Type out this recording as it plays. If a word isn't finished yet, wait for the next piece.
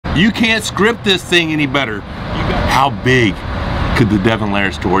You can't script this thing any better. How big could the Devon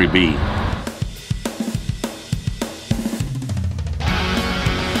Larratt story be?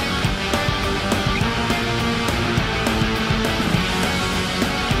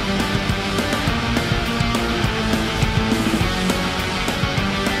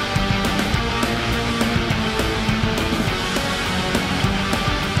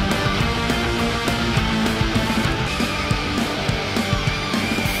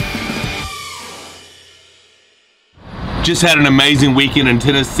 Just had an amazing weekend in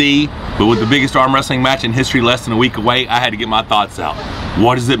Tennessee, but with the biggest arm wrestling match in history less than a week away, I had to get my thoughts out.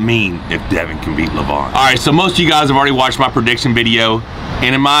 What does it mean if Devon can beat Levon? All right, so most of you guys have already watched my prediction video,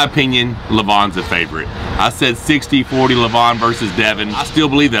 and in my opinion, Levon's a favorite. I said 60-40 Levon versus Devon. I still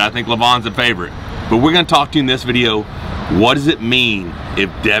believe that. I think Levon's a favorite. But we're gonna talk to you in this video, what does it mean if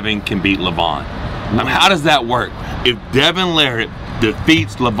Devon can beat Levon? Now, how does that work? If Devon Larratt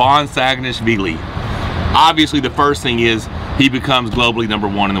defeats Levon Saginashvili, obviously the first thing is he becomes globally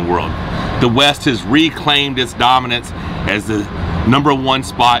 #1 in the world. The West has reclaimed its dominance as the #1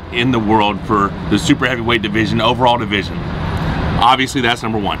 spot in the world for the super heavyweight division, overall division. Obviously that's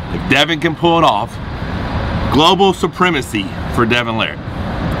 #1. If Devon can pull it off, global supremacy for Devon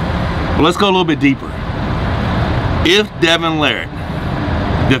Larratt. But let's go a little bit deeper. If Devon Larratt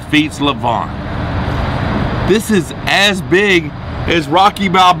defeats Levon, this is as big as Rocky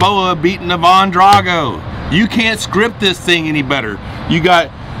Balboa beating Ivan Drago. You can't script this thing any better. You got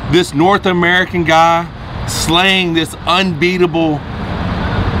this North American guy slaying this unbeatable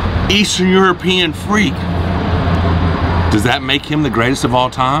Eastern European freak. Does that make him the greatest of all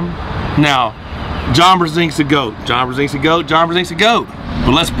time? Now, John Brzezink's a GOAT. John Brzezink's a GOAT. John Brzezink's a GOAT.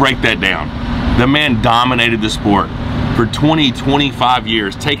 But let's break that down. The man dominated the sport for 20-25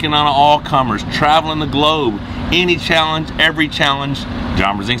 years, taking on all comers, traveling the globe, any challenge, every challenge.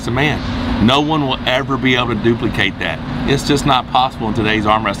 John Brzezink's the man. No one will ever be able to duplicate that. It's just not possible in today's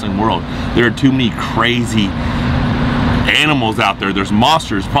arm wrestling world. There are too many crazy animals out there. There's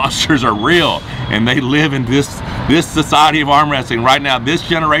monsters. Monsters are real, and they live in this society of arm wrestling right now. This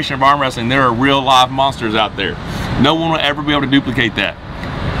generation of arm wrestling, there are real live monsters out there. No one will ever be able to duplicate that.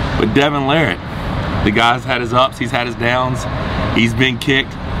 But Devon Larratt, the guy's had his ups, he's had his downs, he's been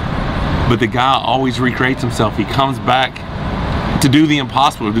kicked, but the guy always recreates himself. He comes back to do the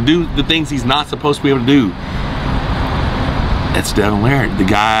impossible, to do the things he's not supposed to be able to do. That's Devon Larratt. The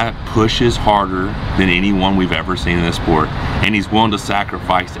guy pushes harder than anyone we've ever seen in this sport, and he's willing to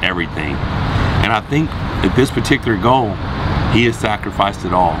sacrifice everything. And I think at this particular goal, he has sacrificed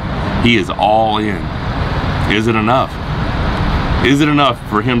it all. He is all in. Is it enough? Is it enough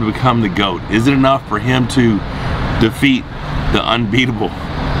for him to become the GOAT? Is it enough for him to defeat the unbeatable,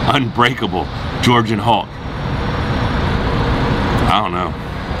 unbreakable Georgian Hulk? I don't know.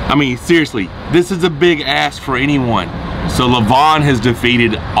 I mean, seriously, this is a big ask for anyone. So Levon has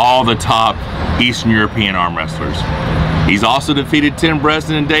defeated all the top Eastern European arm wrestlers. He's also defeated Tim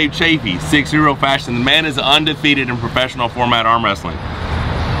Breston and Dave Chafee, 6-0 fashion. The man is undefeated in professional format arm wrestling.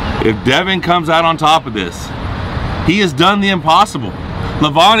 If Devon comes out on top of this, he has done the impossible.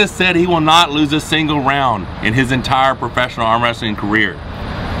 Levon has said he will not lose a single round in his entire professional arm wrestling career.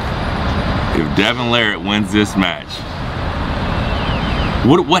 If Devon Larratt wins this match,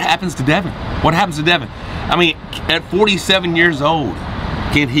 what happens to Devon? What happens to Devon? I mean, at 47 years old,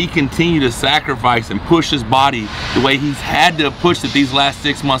 can he continue to sacrifice and push his body the way he's had to push it these last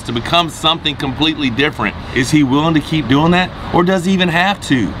 6 months to become something completely different? Is he willing to keep doing that, or does he even have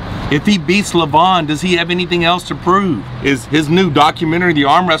to? If he beats Levon, does he have anything else to prove? Is his new documentary, The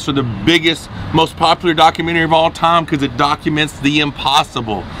Arm Wrestler, the biggest, most popular documentary of all time because it documents the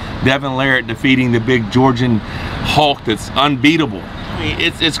impossible? Devon Larratt defeating the big Georgian Hulk that's unbeatable. I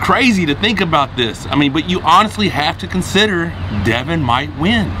mean, it's crazy to think about this. I mean, but you honestly have to consider Devon might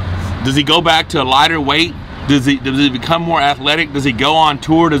win. Does he go back to a lighter weight? Does he become more athletic? Does he go on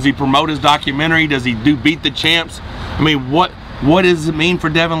tour? Does he promote his documentary? Does he do Beat the Champs? I mean, what does it mean for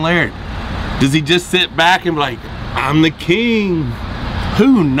Devon Larratt? Does he just sit back and be like, I'm the king?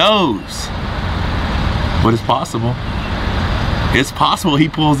 Who knows? But it's possible. It's possible he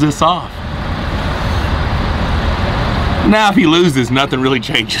pulls this off. Now, if he loses, nothing really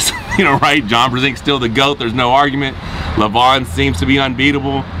changes. You know, right? John Brzezink's still the GOAT. There's no argument. Levon seems to be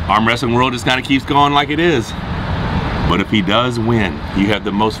unbeatable. Arm wrestling world just kind of keeps going like it is. But if he does win, you have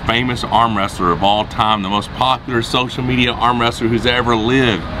the most famous arm wrestler of all time, the most popular social media arm wrestler who's ever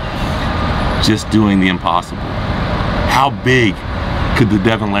lived, just doing the impossible. How big could the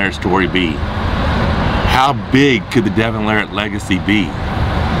Devon Larratt story be? How big could the Devon Larratt legacy be?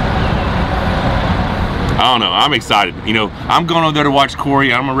 I don't know, I'm excited. You know, I'm going over there to watch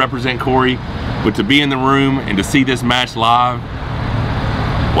Corey. I'm gonna represent Corey, but to be in the room and to see this match live,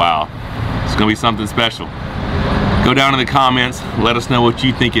 wow, it's gonna be something special. Go down in the comments, let us know what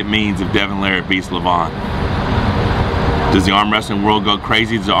you think it means if Devon Larratt beats Levon. Does the arm wrestling world go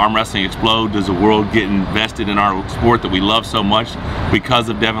crazy? Does the arm wrestling explode? Does the world get invested in our sport that we love so much because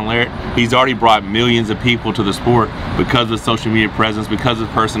of Devon Larratt? He's already brought millions of people to the sport because of social media presence, because of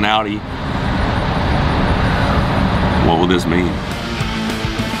personality. What will this mean?